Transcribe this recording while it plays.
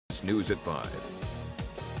News at 5.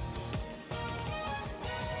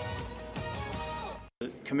 The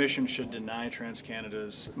Commission should deny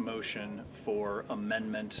TransCanada's motion for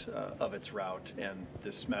amendment of its route, and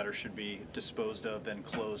this matter should be disposed of and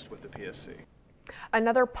closed with the PSC.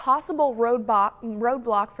 Another possible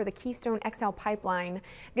roadblock for the Keystone XL Pipeline.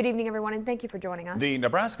 Good evening, everyone, and thank you for joining us. The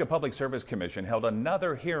Nebraska Public Service Commission held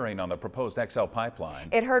another hearing on the proposed XL Pipeline.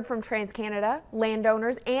 It heard from TransCanada,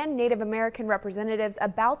 landowners, and Native American representatives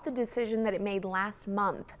about the decision that it made last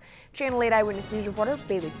month. Channel 8 Eyewitness News reporter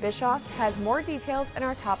Bailey Bischoff has more details in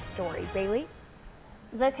our top story. Bailey?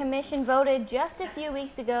 The Commission voted just a few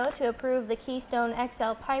weeks ago to approve the Keystone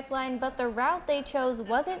XL Pipeline, but the route they chose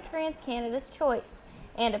wasn't TransCanada's choice,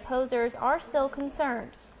 and opposers are still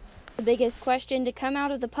concerned. The biggest question to come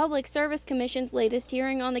out of the Public Service Commission's latest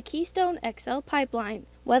hearing on the Keystone XL Pipeline,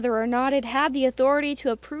 whether or not it had the authority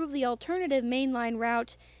to approve the alternative mainline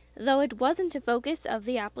route, though it wasn't a focus of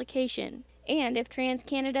the application, and if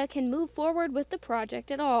TransCanada can move forward with the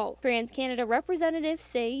project at all. TransCanada representatives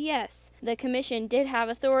say yes. The Commission did have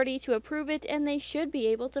authority to approve it, and they should be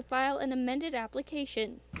able to file an amended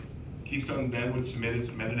application. Keystone then would submit its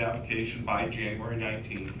amended application by January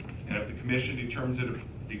 19th, and if the Commission determines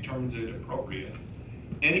it appropriate,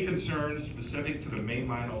 any concerns specific to the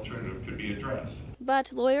mainline alternative could be addressed.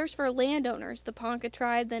 But lawyers for landowners, the Ponca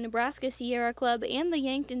Tribe, the Nebraska Sierra Club, and the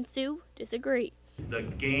Yankton Sioux disagree. The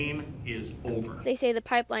game is over. They say the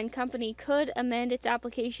pipeline company could amend its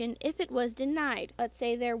application if it was denied, but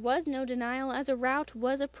say there was no denial as a route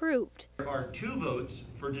was approved. There are 2 votes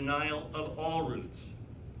for denial of all routes.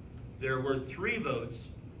 There were 3 votes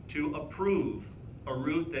to approve a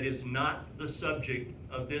route that is not the subject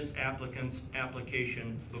of this applicant's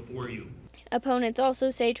application before you. Opponents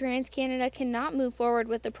also say TransCanada cannot move forward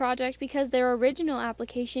with the project because their original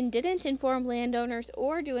application didn't inform landowners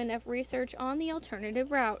or do enough research on the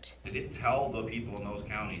alternative route. They didn't tell the people in those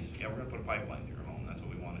counties, yeah, we're going to put a pipeline through your home. That's what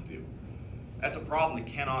we want to do. That's a problem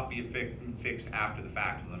that cannot be fixed after the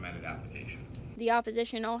fact of the amended application. The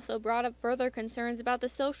opposition also brought up further concerns about the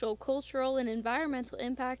social, cultural, and environmental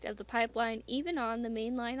impact of the pipeline, even on the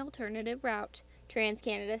mainline alternative route.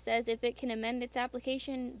 TransCanada says if it can amend its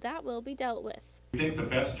application, that will be dealt with. We think the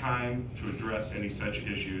best time to address any such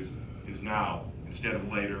issues is now, instead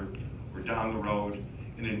of later or down the road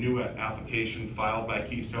in a new application filed by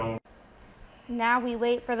Keystone. Now we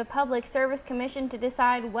wait for the Public Service Commission to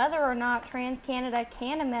decide whether or not TransCanada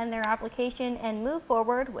can amend their application and move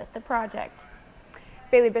forward with the project.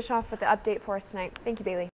 Bailey Bischoff with the update for us tonight. Thank you, Bailey.